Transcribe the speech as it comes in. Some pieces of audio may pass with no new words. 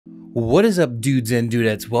What is up, dudes and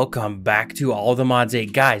dudettes? Welcome back to All the Mods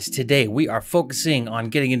 8. Guys, today we are focusing on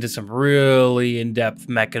getting into some really in-depth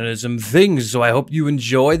mechanism things, so I hope you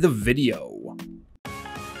enjoy the video.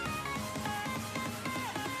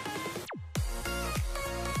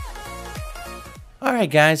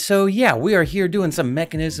 Alright guys, so yeah, we are here doing some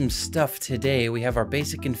mechanism stuff today. We have our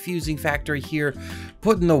basic infusing factory here,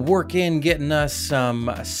 putting the work in, getting us some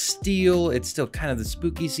steel. It's still kind of the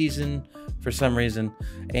spooky season for some reason,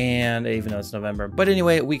 and even though it's November. But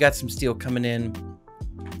anyway, we got some steel coming in,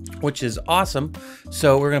 which is awesome.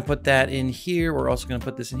 So we're gonna put that in here. We're also gonna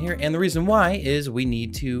put this in here. And the reason why is we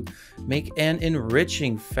need to make an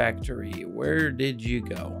enriching factory. Where did you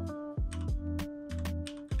go?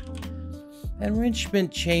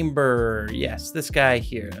 Enrichment chamber. Yes, this guy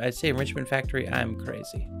here. I say enrichment factory, I'm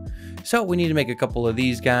crazy. So we need to make a couple of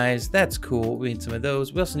these guys. That's cool. We need some of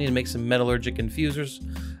those. We also need to make some metallurgic infusers.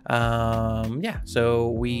 Yeah,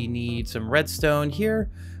 so we need some redstone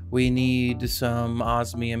here. We need some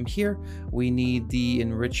osmium here. We need the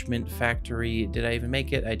enrichment factory. Did I even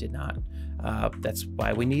make it? I did not. That's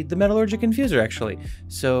why we need the metallurgic infuser, actually.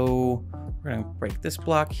 So we're gonna break this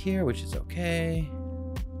block here, which is okay.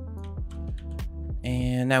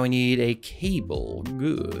 And now we need a cable.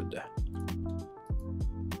 Good.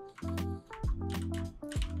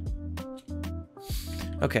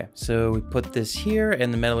 Okay, so we put this here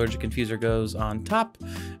and the metallurgic infuser goes on top.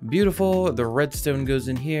 Beautiful. The redstone goes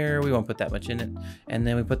in here. We won't put that much in it. And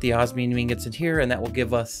then we put the osmium ingots in here, and that will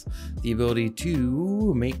give us the ability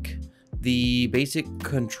to make the basic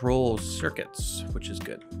control circuits, which is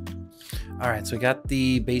good. All right, so we got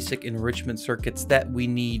the basic enrichment circuits that we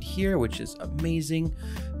need here, which is amazing.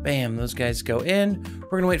 Bam, those guys go in.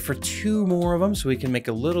 We're gonna wait for 2 more of them so we can make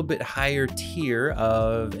a little bit higher tier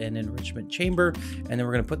of an enrichment chamber. And then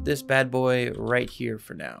we're gonna put this bad boy right here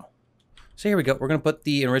for now. So here we go. We're gonna put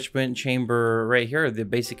the enrichment chamber right here, the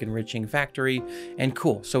basic enriching factory, and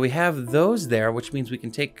cool. So we have those there, which means we can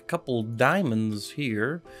take a couple diamonds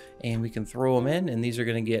here and we can throw them in, and these are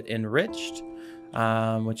gonna get enriched.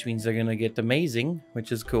 Which means they're gonna get amazing,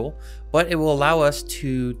 which is cool. But it will allow us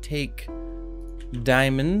to take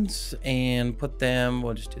diamonds and put them,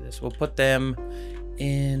 we'll just do this, we'll put them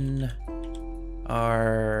in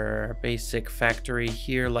our basic factory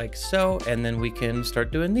here like so, and then we can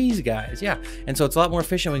start doing these guys. Yeah, and so it's a lot more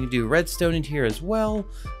efficient. We can do redstone in here as well,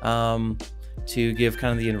 to give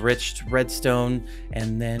kind of the enriched redstone,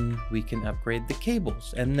 and then we can upgrade the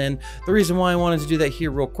cables. And then the reason why I wanted to do that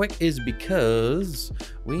here real quick is because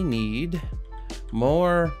we need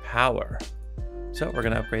more power. So we're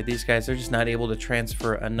gonna upgrade these guys. They're just not able to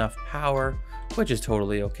transfer enough power, which is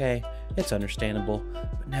totally okay. It's understandable.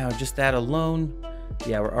 But now just that alone,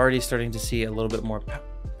 yeah, we're already starting to see a little bit more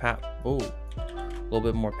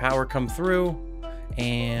power come through,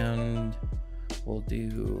 and we'll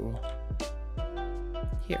do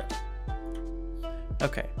here.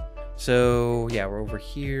 Okay, so yeah, we're over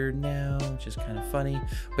here now, which is kind of funny.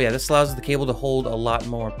 But yeah, this allows the cable to hold a lot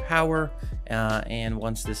more power, and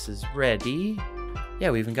once this is ready, yeah,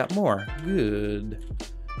 we even got more. Good.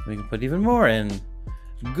 We can put even more in.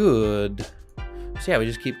 Good. So yeah, we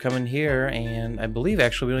just keep coming here, and I believe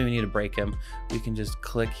actually we don't even need to break them. We can just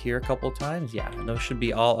click here a couple times. Yeah, those should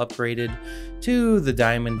be all upgraded to the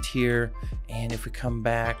diamond tier. And if we come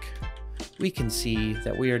back, we can see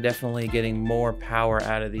that we are definitely getting more power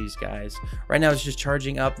out of these guys. Right now it's just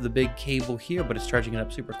charging up the big cable here, but it's charging it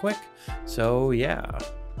up super quick. So yeah,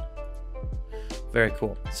 very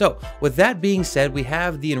cool. So with that being said, we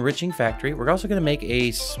have the enriching factory. We're also going to make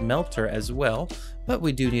a smelter as well, but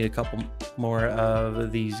we do need a couple more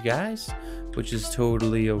of these guys, which is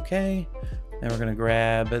totally okay. And we're going to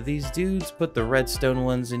grab these dudes, put the redstone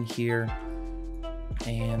ones in here,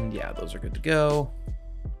 and yeah, those are good to go.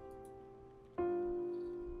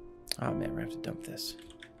 Oh man, we're gonna have to dump this.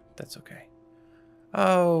 That's okay.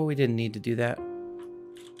 Oh, we didn't need to do that.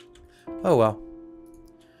 Oh well.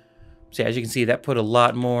 So yeah, as you can see, that put a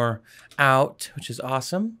lot more out, which is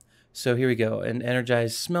awesome. So here we go, an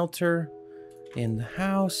energized smelter in the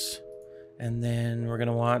house. And then we're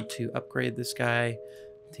gonna want to upgrade this guy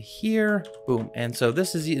to here. Boom. And so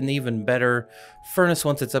this is an even better furnace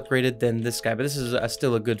once it's upgraded than this guy. But this is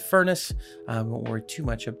still a good furnace. Won't worry too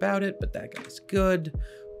much about it, but that guy's good.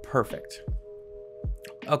 Perfect.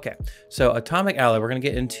 Okay, so atomic alloy, we're gonna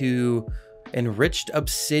get into enriched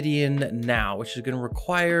obsidian now, which is gonna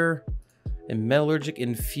require a metallurgic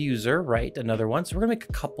infuser, right? Another one. So we're gonna make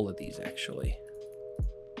a couple of these actually.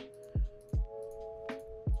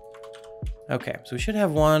 Okay, so we should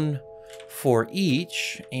have one for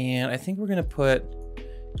each, and I think we're gonna put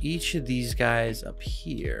each of these guys up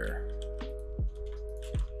here.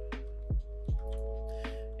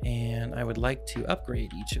 And I would like to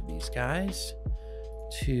upgrade each of these guys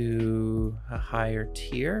to a higher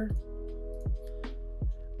tier.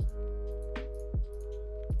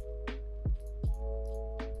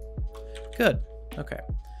 Good. Okay.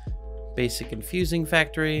 Basic infusing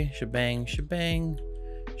factory. Shebang, shebang,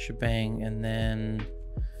 shebang. And then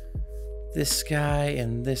this guy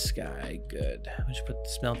and this guy. Good. We should put the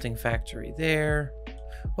smelting factory there.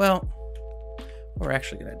 Well, what we're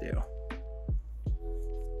actually going to do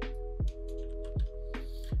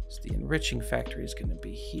is the enriching factory is going to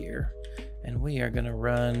be here. And we are going to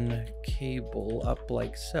run cable up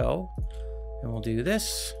like so. And we'll do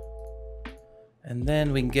this. And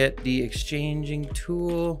then we can get the exchanging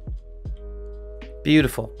tool.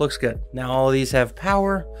 Beautiful. Looks good. Now all of these have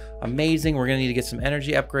power. Amazing. We're going to need to get some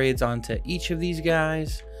energy upgrades onto each of these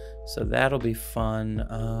guys. So that'll be fun.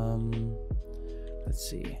 Let's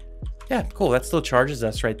see. Yeah, cool. That still charges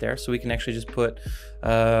us right there. So we can actually just put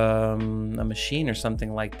a machine or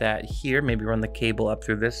something like that here. Maybe run the cable up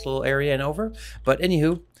through this little area and over. But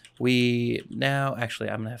anywho, we now... Actually,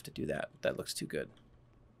 I'm going to have to do that. That looks too good.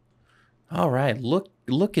 All right,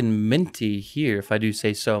 looking minty here, if I do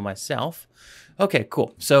say so myself. Okay,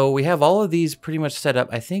 cool. So we have all of these pretty much set up.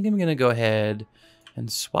 I think I'm gonna go ahead and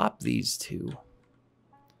swap these two.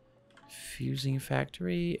 Fusing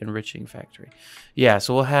factory, enriching factory. Yeah,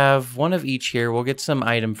 so we'll have one of each here. We'll get some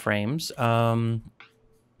item frames. Let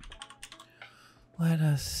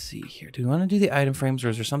us see here. Do we want to do the item frames, or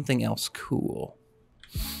is there something else cool?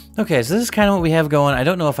 Okay, so this is kind of what we have going. I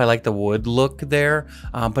don't know if I like the wood look there,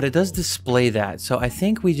 but it does display that. So I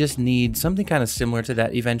think we just need something kind of similar to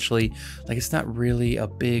that eventually. Like, it's not really a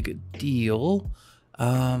big deal.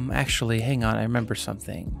 Actually, hang on, I remember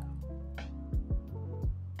something.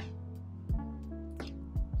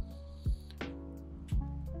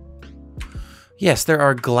 Yes, there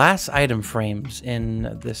are glass item frames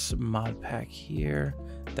in this mod pack here.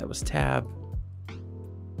 That was tab.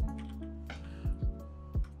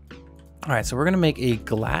 All right, so we're gonna make a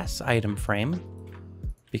glass item frame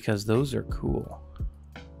because those are cool.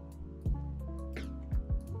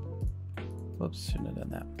 Whoops, shouldn't have done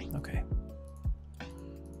that. Okay.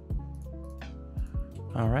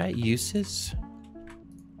 All right, uses.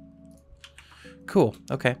 Cool,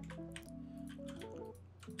 okay.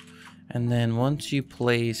 And then once you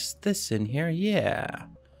place this in here, yeah.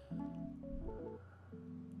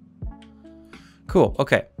 Cool,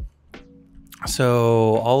 okay.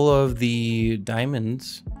 So all of the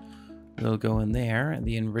diamonds will go in there, and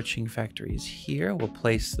the enriching factory is here. We'll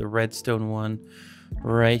place the redstone one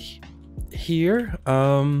right here.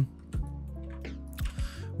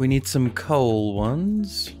 We need some coal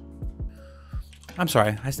ones. I'm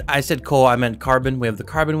sorry, I said coal, I meant carbon. We have the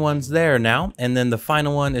carbon ones there now, and then the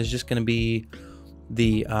final one is just going to be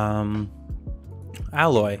the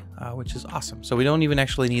alloy, which is awesome. So we don't even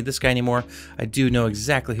actually need this guy anymore. I do know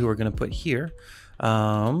exactly who we're going to put here.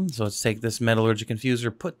 So let's take this metallurgic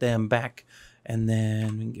infuser, put them back, and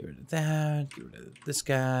then we can get rid of that, get rid of this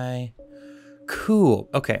guy. Cool.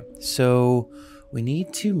 Okay, so we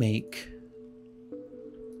need to make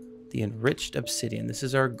the enriched obsidian. This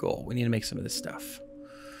is our goal. We need to make some of this stuff.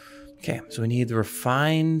 Okay, so we need the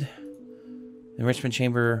refined enrichment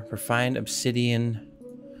chamber, refined obsidian,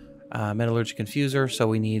 metallurgic infuser. So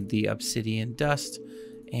we need the obsidian dust,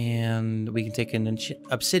 and we can take an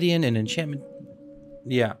obsidian and enchantment.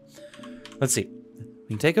 Yeah, let's see. We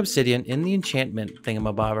can take obsidian in the enchantment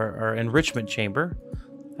thingamabob, or enrichment chamber.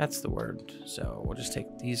 That's the word. So we'll just take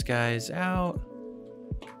these guys out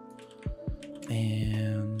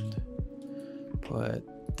and put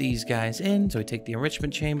these guys in. So we take the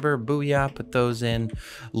enrichment chamber, booyah, put those in.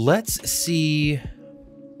 Let's see.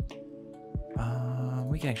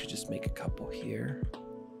 We can actually just make a couple here.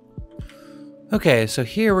 Okay, so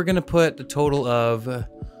here we're gonna put a total of,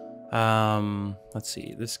 let's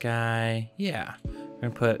see, this guy, yeah. We're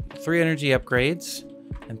gonna put 3 energy upgrades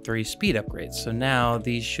and 3 speed upgrades. So now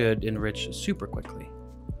these should enrich super quickly.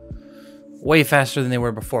 Way faster than they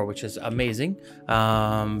were before, which is amazing.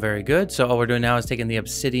 Very good. So all we're doing now is taking the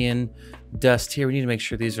obsidian dust here. We need to make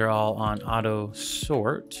sure these are all on auto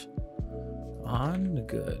sort. On,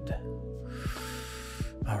 good.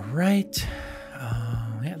 All right.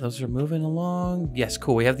 Yeah, those are moving along. Yes,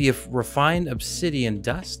 cool. We have the refined obsidian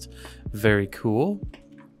dust. Very cool.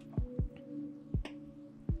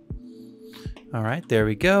 All right, there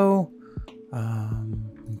we go.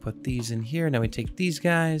 We put these in here. Now we take these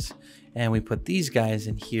guys and we put these guys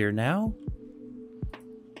in here now.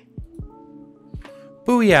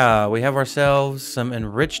 Booyah! We have ourselves some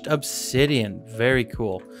enriched obsidian. Very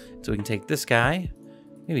cool. So we can take this guy,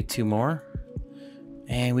 maybe 2 more.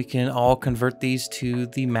 And we can all convert these to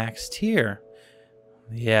the max tier.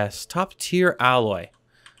 Yes, top tier alloy.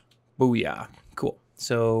 Booyah. Cool.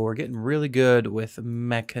 So we're getting really good with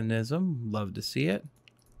Mekanism. Love to see it.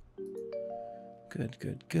 Good,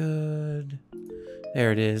 good, good.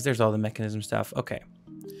 There it is. There's all the Mekanism stuff. Okay.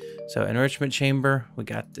 So enrichment chamber, we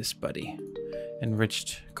got this, buddy.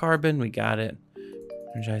 Enriched carbon, we got it.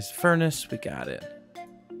 Energized furnace, we got it.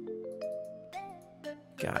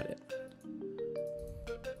 Got it.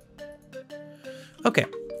 Okay.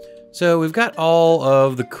 So we've got all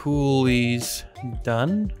of the coolies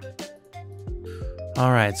done.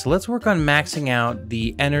 All right, so let's work on maxing out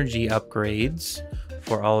the energy upgrades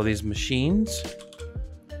for all of these machines.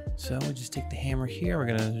 So we just take the hammer here. We're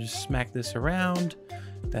gonna just smack this around.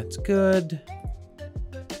 That's good.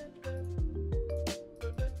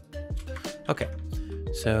 Okay,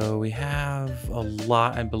 so we have a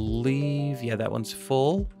lot, I believe. Yeah, that one's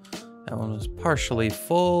full. That one was partially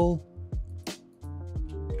full.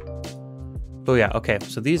 Oh yeah, okay,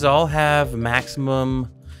 so these all have maximum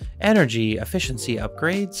energy efficiency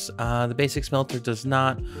upgrades. The basic smelter does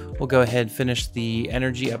not. We'll go ahead and finish the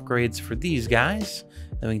energy upgrades for these guys.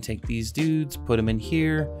 Then we can take these dudes, put them in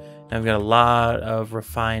here. And I've got a lot of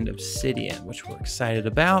refined obsidian, which we're excited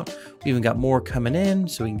about. We even got more coming in,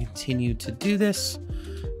 so we can continue to do this.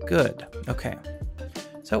 Good, okay.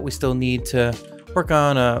 So we still need to work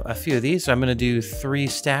on a few of these. So I'm gonna do 3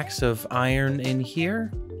 stacks of iron in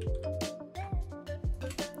here.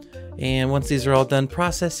 And once these are all done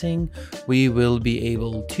processing, we will be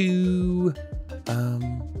able to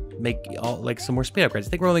make some more speed upgrades. I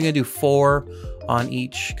think we're only gonna do 4 on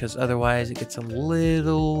each, because otherwise it gets a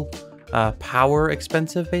little power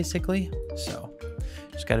expensive, basically. So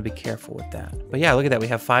just got to be careful with that. But yeah, look at that. We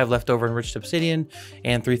have 5 leftover enriched obsidian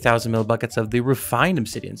and 3,000 millibuckets of the refined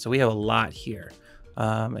obsidian. So we have a lot here,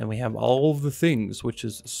 and we have all of the things, which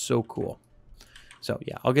is so cool. So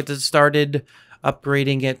yeah, I'll get this started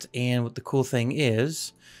upgrading it. And what the cool thing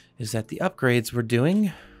is that the upgrades we're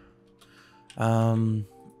doing, I'm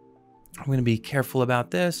going to be careful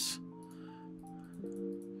about this.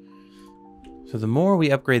 So the more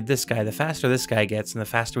we upgrade this guy, the faster this guy gets, and the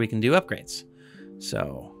faster we can do upgrades.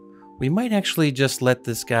 So we might actually just let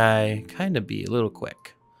this guy kind of be a little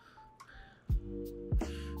quick.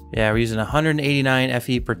 Yeah, we're using 189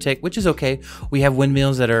 FE per tick, which is okay. We have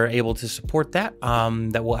windmills that are able to support that,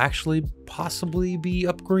 that will actually possibly be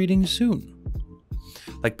upgrading soon.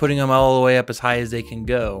 Like putting them all the way up as high as they can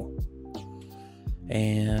go.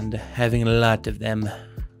 And having a lot of them.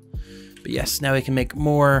 But yes, now we can make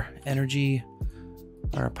more energy,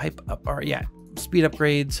 or pipe up, or yeah, speed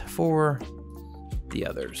upgrades for the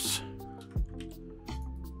others.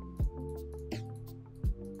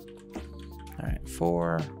 All right,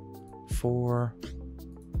 4.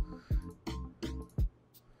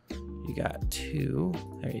 You got 2.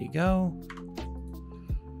 There you go.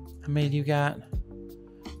 How many do you got?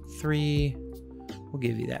 3. We'll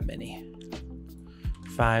give you that many.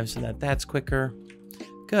 5, so that's quicker.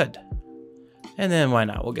 Good. And then why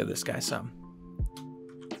not? We'll give this guy some.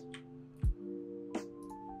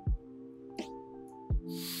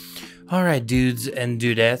 All right, dudes and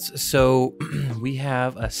dudettes. So we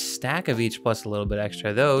have a stack of each plus a little bit extra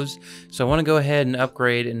of those. So I want to go ahead and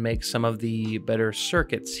upgrade and make some of the better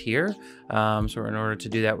circuits here. So in order to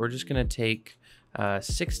do that, we're just going to take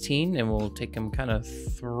 16 and we'll take them kind of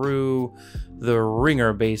through the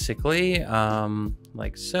ringer, basically,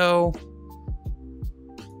 like so.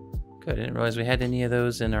 Good, I didn't realize we had any of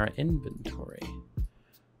those in our inventory.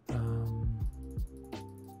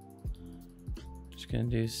 Gonna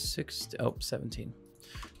do 17.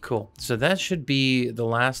 Cool. So that should be the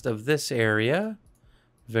last of this area.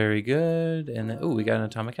 Very good. And then, oh, we got an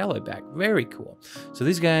atomic alloy back. Very cool. So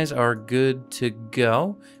these guys are good to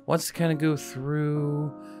go. Let's kind of go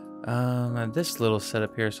through this little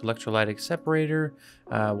setup here. So electrolytic separator,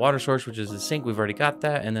 water source, which is the sink. We've already got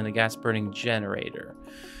that. And then a gas burning generator.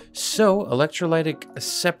 So electrolytic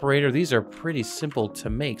separator, these are pretty simple to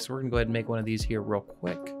make. So we're gonna go ahead and make one of these here real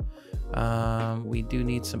quick. We do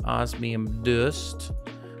need some osmium dust,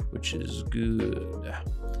 which is good.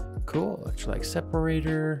 Cool. Electrolyte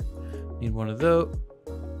separator. Need one of those.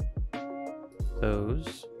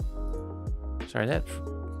 Sorry, that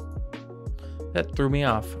threw me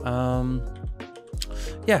off.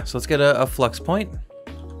 Yeah, so let's get a flux point.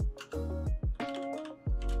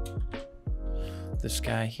 This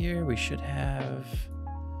guy here, we should have.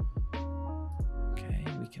 Okay,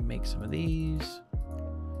 we can make some of these.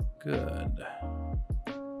 Good.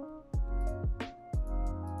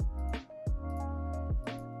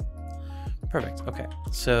 Perfect. Okay,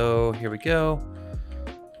 so here we go.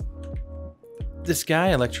 this guy,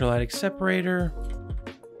 electrolytic separator.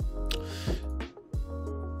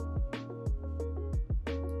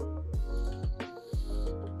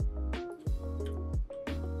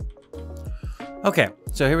 Okay,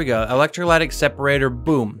 so here we go. Electrolytic separator,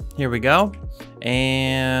 boom. Here we go.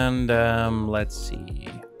 And let's see.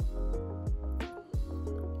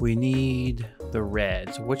 We need the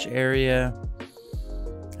red. So which area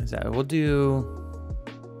is that? We'll do...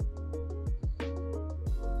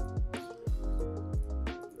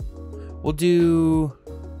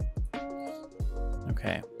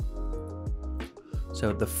 Okay.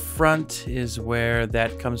 So the front is where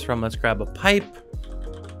that comes from. Let's grab a pipe.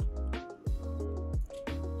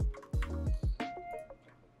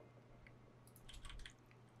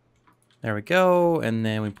 There we go, and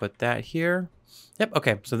then we put that here. Yep,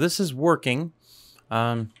 okay, so this is working.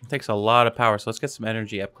 It takes a lot of power, so let's get some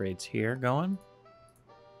energy upgrades here going.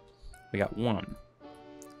 We got one.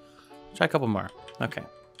 Try a couple more. Okay.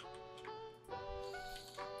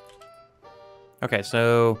 Okay,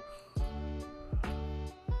 so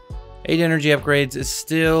 8 energy upgrades is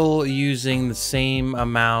still using the same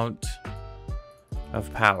amount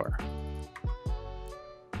of power.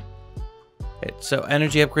 Okay, so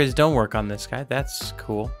energy upgrades don't work on this guy. That's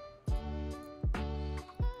cool.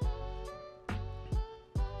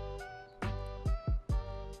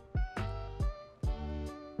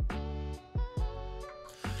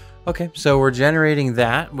 Okay, so we're generating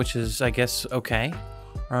that, which is, I guess, okay.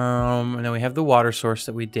 And then we have the water source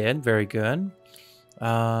that we did. Very good.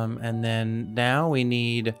 And then now we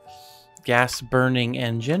need gas burning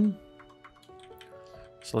engine.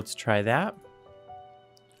 So let's try that.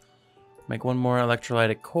 Make one more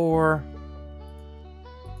electrolytic core.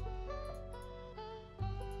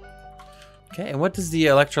 Okay, and what does the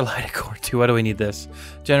electrolytic core do? Why do we need this?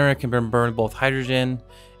 Generator can burn both hydrogen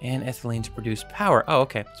and ethylene to produce power. Oh,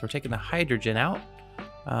 okay. So we're taking the hydrogen out.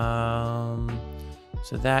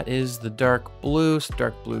 So that is the dark blue. So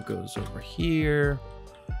dark blue goes over here.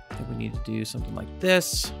 I think we need to do something like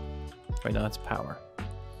this. Right now, that's power.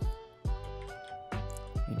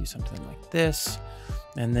 We do something like this.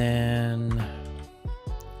 And then,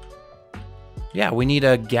 yeah, we need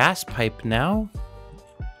a gas pipe now.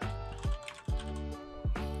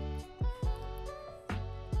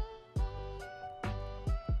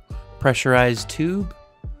 Pressurized tube.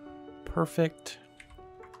 Perfect.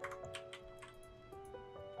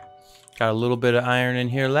 Got a little bit of iron in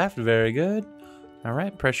here left. Very good. All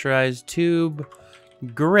right, pressurized tube.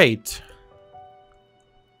 Great.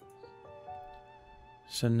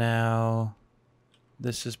 So now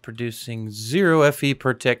this is producing 0 Fe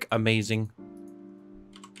per tick. Amazing.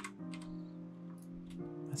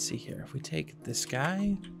 Let's see here. If we take this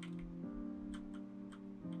guy.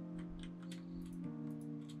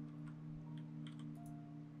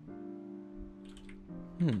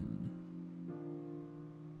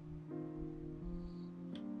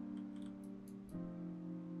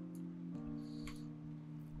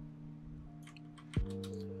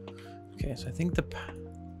 Okay, so I think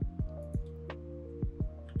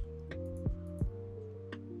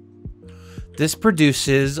this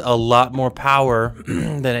produces a lot more power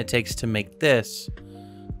than it takes to make this.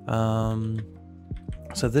 So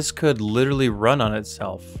this could literally run on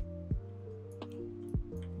itself.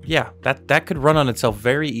 Yeah, that could run on itself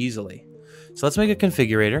very easily. So let's make a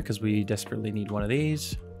configurator because we desperately need one of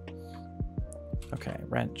these. Okay,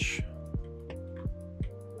 wrench.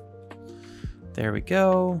 There we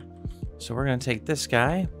go. So we're going to take this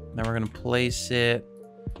guy. Now we're going to place it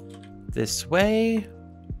this way.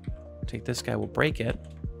 Take this guy, we'll break it.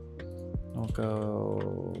 We'll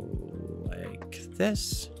go like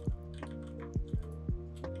this.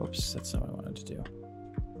 Oops, that's not what I wanted to do.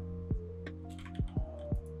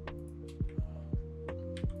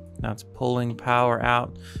 Now it's pulling power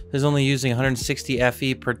out. This is only using 160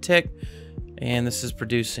 Fe per tick, and this is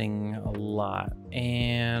producing a lot.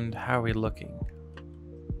 And how are we looking?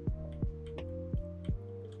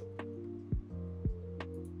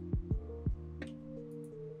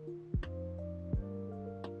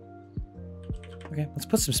 Okay, let's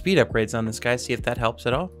put some speed upgrades on this guy, see if that helps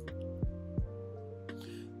at all.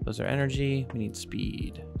 Those are energy, we need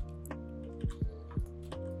speed.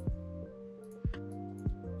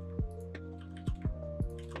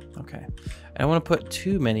 Okay, I don't want to put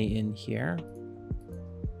too many in here.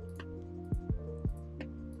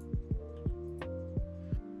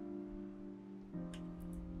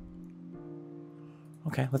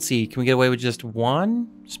 Okay, let's see, can we get away with just one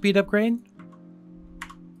speed upgrade?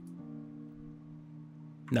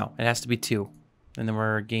 No, it has to be 2. And then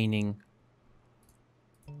we're gaining.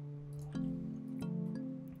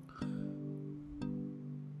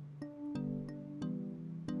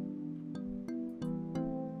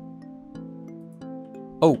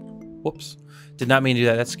 Oh, whoops. Did not mean to do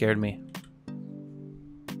that. That scared me.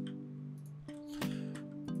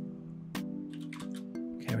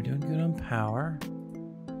 Okay, we're doing good on power.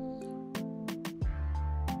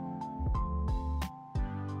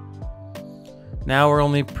 Now we're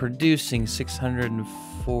only producing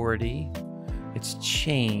 640. It's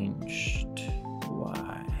changed. Why?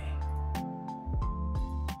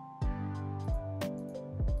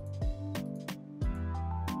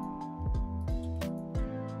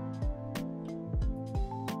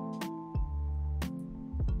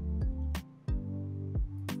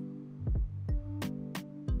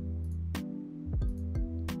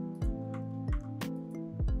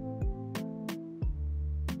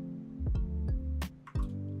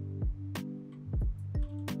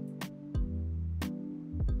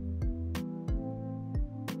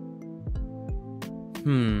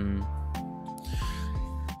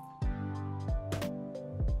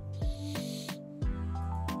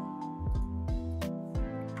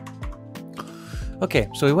 Okay,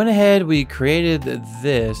 so we went ahead, we created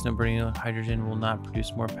this. No burning hydrogen will not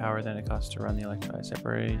produce more power than it costs to run the electrolyte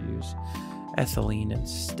separator. Use ethylene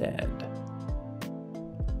instead.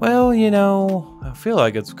 Well, you know, I feel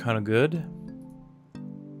like it's kind of good.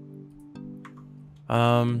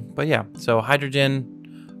 But yeah, so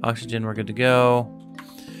hydrogen, oxygen, we're good to go.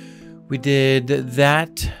 We did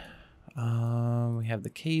that. We have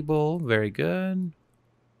the cable, very good.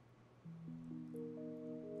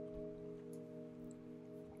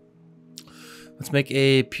 Let's make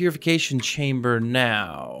a purification chamber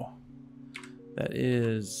now. That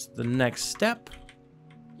is the next step.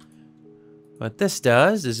 What this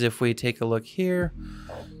does is if we take a look here,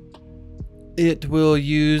 it will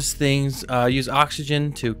use things, use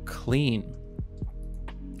oxygen to clean.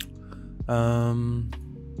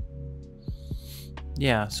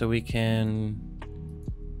 Yeah, so we can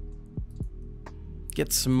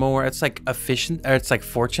get some more. It's like efficient, or it's like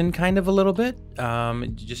fortune kind of a little bit.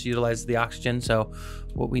 It just utilizes the oxygen. So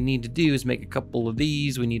what we need to do is make a couple of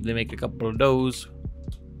these. We need to make a couple of those.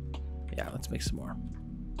 Yeah, let's make some more.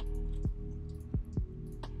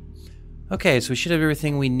 Okay, so we should have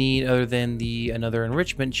everything we need other than another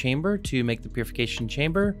enrichment chamber to make the purification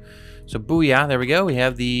chamber. So booyah, there we go. We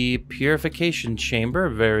have the purification chamber.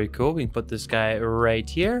 Very cool. We can put this guy right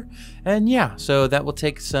here. And yeah, so that will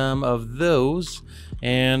take some of those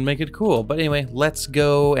and make it cool. But anyway, let's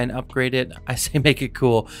go and upgrade it. I say make it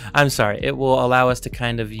cool. I'm sorry. It will allow us to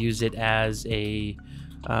kind of use it as a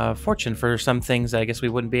fortune for some things I guess we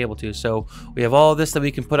wouldn't be able to. So we have all this that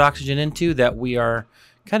we can put oxygen into that we are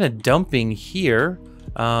kind of dumping here.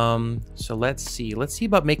 So let's see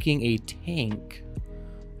about making a tank,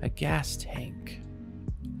 a gas tank.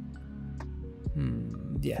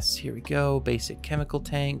 Yes, here we go. Basic chemical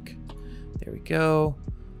tank. There we go.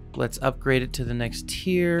 Let's upgrade it to the next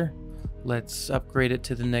tier. Let's upgrade it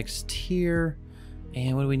to the next tier.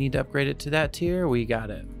 And what do we need to upgrade it to that tier? We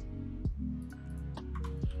got it.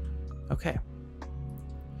 Okay.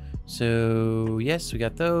 So yes, we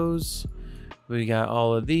got those. We got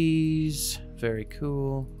all of these. Very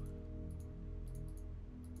cool.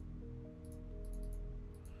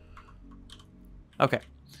 Okay.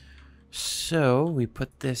 So we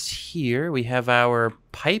put this here. We have our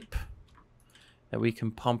pipe that we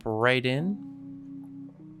can pump right in.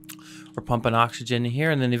 We're pumping oxygen in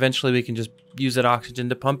here, and then eventually we can just use that oxygen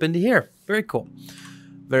to pump into here. Very cool.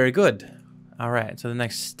 Very good. All right, so the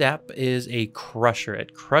next step is a crusher.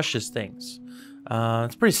 It crushes things.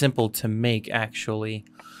 It's pretty simple to make, actually.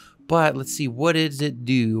 But let's see, what does it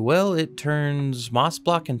do? Well, it turns moss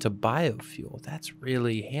block into biofuel. That's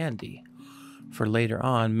really handy for later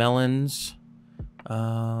on. Melons.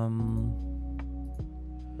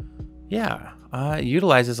 Yeah, it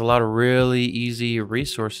utilizes a lot of really easy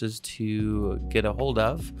resources to get a hold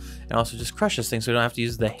of, and also just crushes things so we don't have to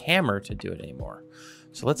use the hammer to do it anymore.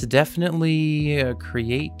 So let's definitely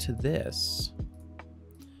create this.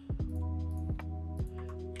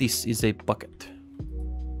 This is a bucket.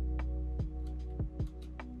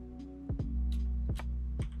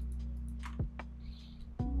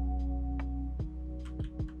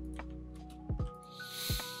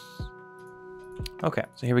 Okay,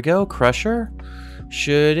 so here we go. Crusher.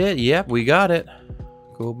 Should it? Yep, we got it.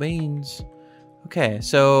 Cool beans. Okay,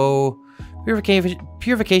 so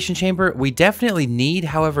purification chamber we definitely need.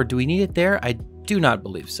 However, do we need it there? I do not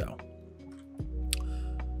believe so.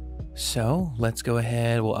 So let's go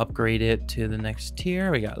ahead. We'll upgrade it to the next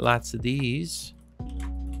tier. We got lots of these.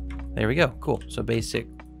 There we go. Cool. So basic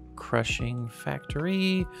crushing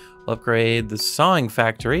factory. We'll upgrade the sawing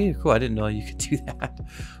factory. Cool. I didn't know you could do that.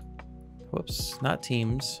 Whoops. Not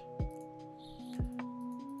teams.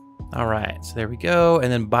 All right, so there we go.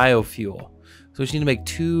 And then biofuel. So we just need to make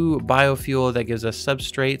 2 biofuel that gives us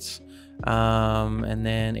substrates. And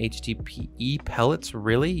then HDPE pellets.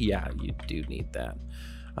 Really? Yeah, you do need that.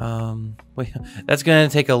 Wait, that's going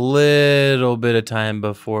to take a little bit of time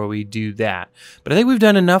before we do that. But I think we've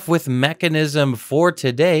done enough with Mekanism for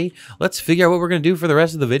today. Let's figure out what we're going to do for the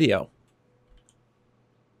rest of the video.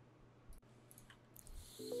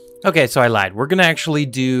 Okay, so I lied. We're going to actually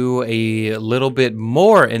do a little bit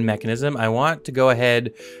more in Mekanism. I want to go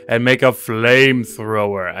ahead and make a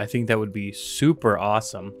flamethrower. I think that would be super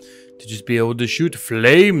awesome to just be able to shoot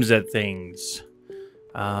flames at things.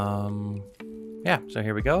 Yeah, so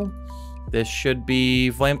here we go. This should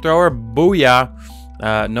be flamethrower.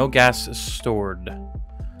 Booyah. No gas stored.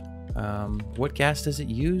 What gas does it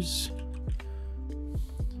use?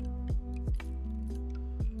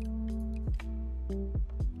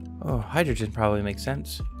 Oh, hydrogen probably makes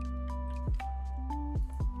sense.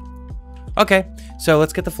 Okay, so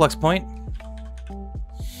let's get the flux point.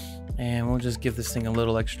 And we'll just give this thing a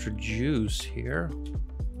little extra juice here.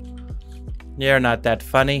 You're not that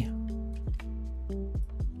funny.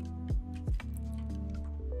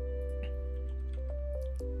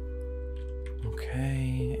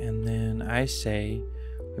 Okay, and then I say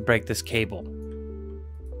we break this cable.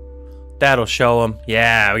 That'll show them.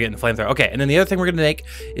 Yeah, we're getting the flamethrower. Okay, and then the other thing we're going to make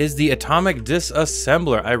is the atomic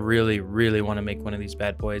disassembler. I really, really want to make one of these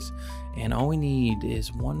bad boys. And all we need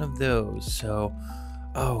is one of those. So,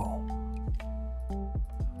 oh.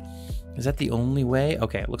 Is that the only way?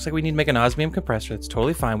 Okay, it looks like we need to make an osmium compressor. That's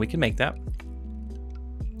totally fine. We can make that.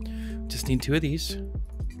 Just need 2 of these.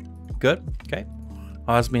 Good. Okay.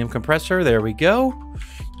 Osmium compressor. There we go.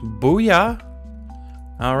 Booyah.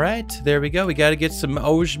 All right. There we go. We got to get some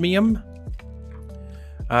osmium.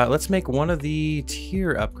 Let's make one of the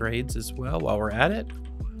tier upgrades as well while we're at it.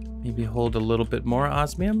 Maybe hold a little bit more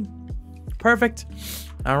osmium. Perfect.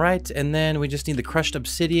 All right, and then we just need the crushed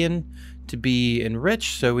obsidian to be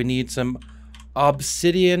enriched. So we need some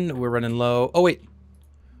obsidian. We're running low. Oh, wait.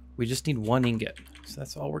 We just need 1 ingot. So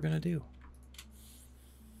that's all we're going to do.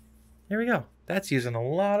 There we go. That's using a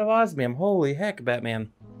lot of osmium. Holy heck,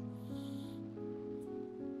 Batman.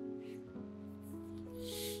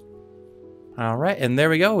 All right, and there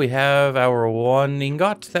we go. We have our 1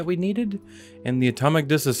 ingot that we needed, and the atomic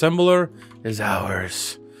disassembler is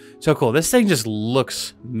ours. So cool. This thing just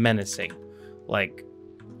looks menacing. Like,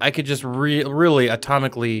 I could just really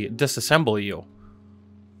atomically disassemble you.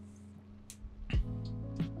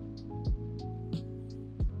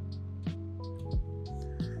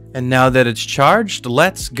 And now that it's charged,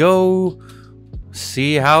 let's go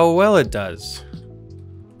see how well it does.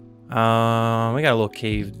 We got a little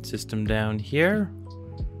cave system down here.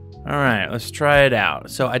 All right, let's try it out.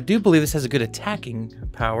 So I do believe this has a good attacking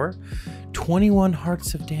power. 21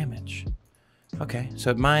 hearts of damage. Okay,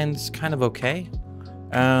 so mine's kind of okay.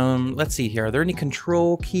 Let's see here. Are there any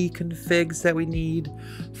control key configs that we need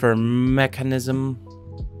for Mekanism?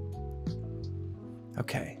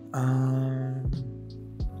 Okay.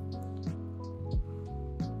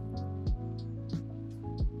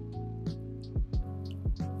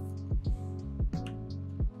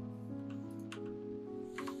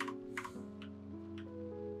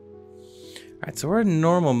 All right, so we're in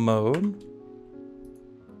normal mode.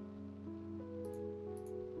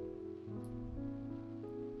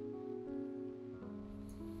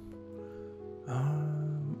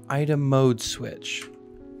 Item mode switch.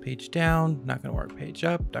 Page down, not gonna work. Page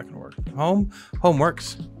up, not gonna work. Home, home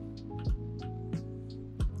works.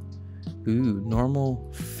 Ooh,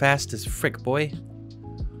 normal, fast as frick, boy.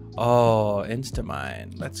 Oh,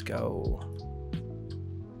 Instamine, let's go.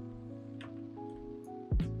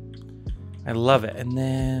 I love it. And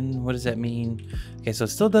then what does that mean? Okay, so it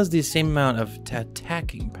still does the same amount of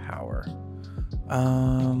attacking power.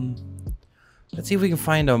 Let's see if we can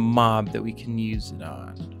find a mob that we can use it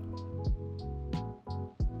on.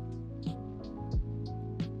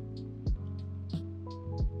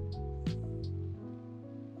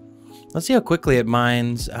 Let's see how quickly it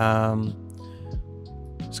mines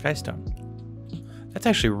Skystone. That's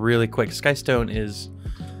actually really quick. Skystone is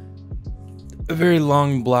a very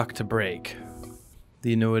long block to break. Do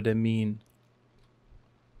you know what I mean?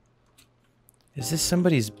 Is this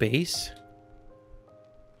somebody's base?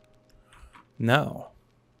 No.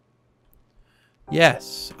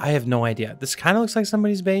 Yes, I have no idea. This kind of looks like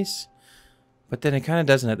somebody's base, but then it kind of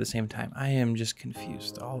doesn't at the same time. I am just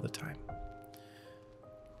confused all the time.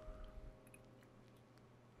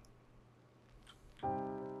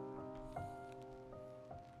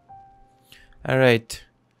 All right.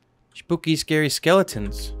 Spooky, scary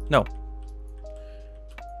skeletons. No.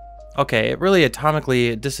 Okay, it really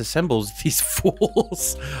atomically disassembles these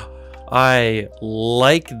fools. I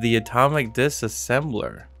like the atomic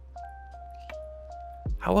disassembler.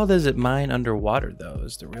 How well does it mine underwater, though,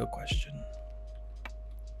 is the real question.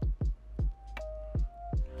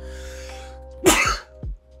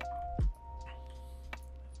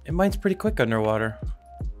 It mines pretty quick underwater.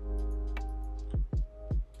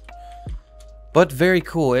 But very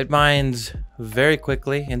cool. It mines very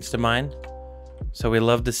quickly, insta-mine. So we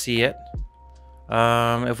love to see it.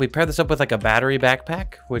 If we pair this up with like a battery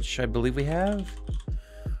backpack, which I believe we have,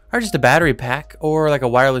 or just a battery pack, or like a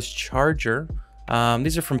wireless charger.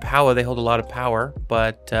 These are from Powa. They hold a lot of power,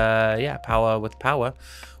 but yeah, Powa with Powa.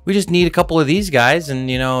 We just need a couple of these guys,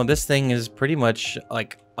 and you know, this thing is pretty much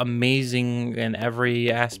like amazing in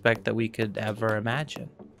every aspect that we could ever imagine.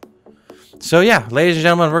 So yeah, ladies and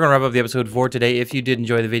gentlemen, we're going to wrap up the episode for today. If you did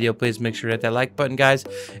enjoy the video, please make sure to hit that like button, guys.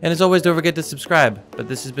 And as always, don't forget to subscribe. But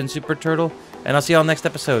this has been Super Turtle, and I'll see y'all next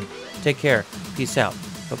episode. Take care. Peace out.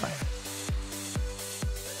 Bye-bye.